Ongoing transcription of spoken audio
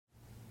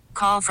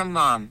call from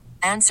mom.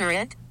 Answer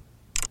it.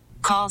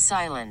 Call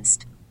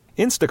silenced.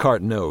 Instacart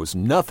knows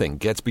nothing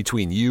gets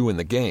between you and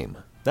the game.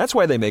 That's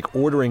why they make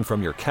ordering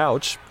from your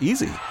couch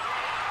easy.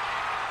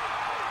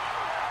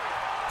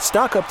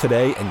 Stock up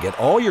today and get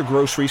all your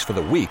groceries for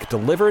the week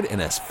delivered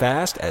in as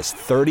fast as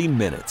 30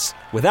 minutes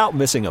without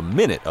missing a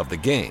minute of the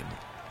game.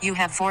 You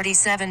have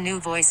 47 new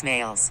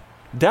voicemails.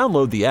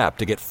 Download the app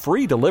to get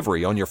free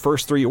delivery on your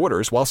first 3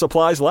 orders while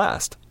supplies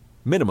last.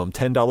 Minimum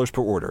 $10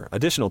 per order.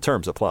 Additional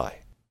terms apply.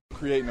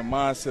 Creating a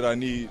mindset I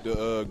need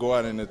to go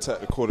out and attack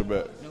the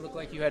quarterback. It looked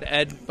like you had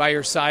Ed by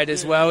your side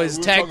as well as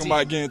tag team.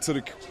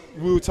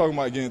 We were talking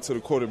about getting to the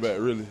quarterback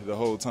really the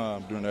whole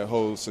time during that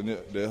whole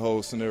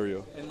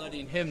scenario. And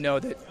letting him know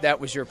that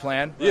was your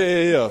plan.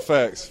 Yeah.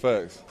 Facts.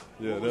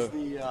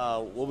 Yeah.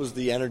 What was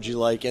the energy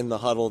like in the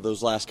huddle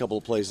those last couple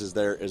of plays as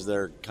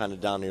they're kind of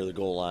down near the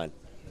goal line?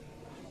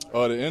 The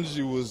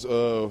energy was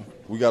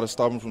we got to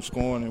stop them from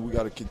scoring, and we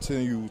got to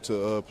continue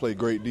to play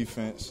great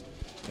defense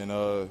and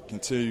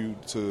continue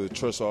to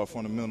trust our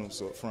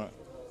fundamentals up front.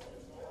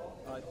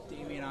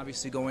 Damian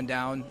obviously going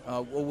down.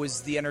 What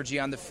was the energy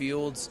on the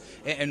fields,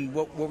 and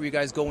what were you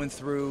guys going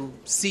through,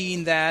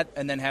 seeing that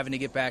and then having to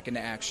get back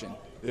into action?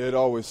 Yeah, it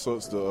always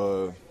sucks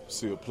to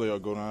see a player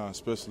go down,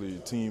 especially a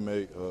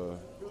teammate.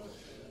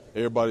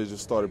 Everybody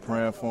just started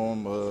praying for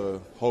him.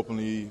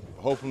 Hopefully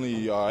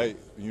all right,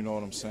 you know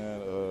what I'm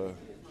saying?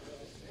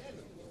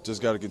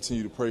 Just got to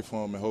continue to pray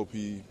for him and hope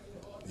he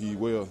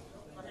will.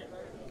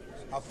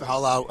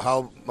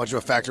 How much of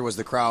a factor was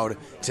the crowd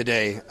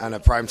today on a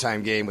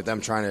primetime game with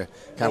them trying to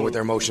kind of with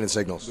their motion and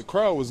signals? The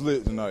crowd was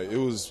lit tonight. It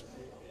was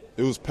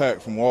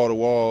packed from wall to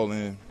wall,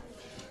 and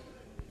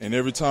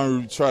every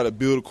time we try to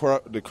build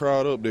the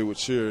crowd up, they would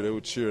cheer. They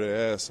would cheer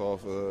their ass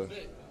off. A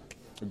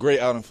great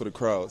outing for the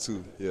crowd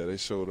too. Yeah, they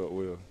showed up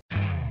well.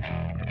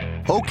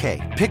 Okay,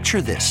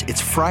 picture this: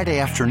 it's Friday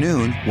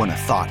afternoon when a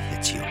thought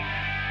hits you.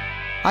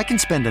 I can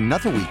spend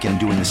another weekend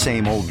doing the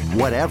same old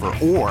whatever,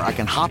 or I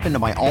can hop into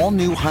my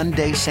all-new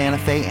Hyundai Santa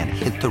Fe and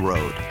hit the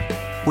road.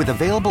 With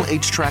available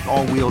H-Track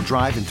all-wheel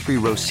drive and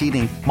 3-row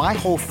seating, my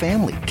whole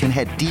family can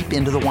head deep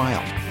into the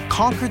wild.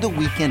 Conquer the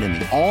weekend in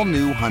the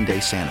all-new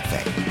Hyundai Santa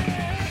Fe.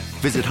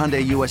 Visit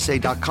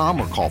HyundaiUSA.com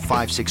or call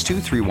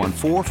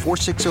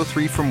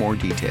 562-314-4603 for more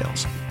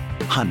details.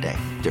 Hyundai,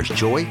 there's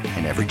joy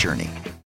in every journey.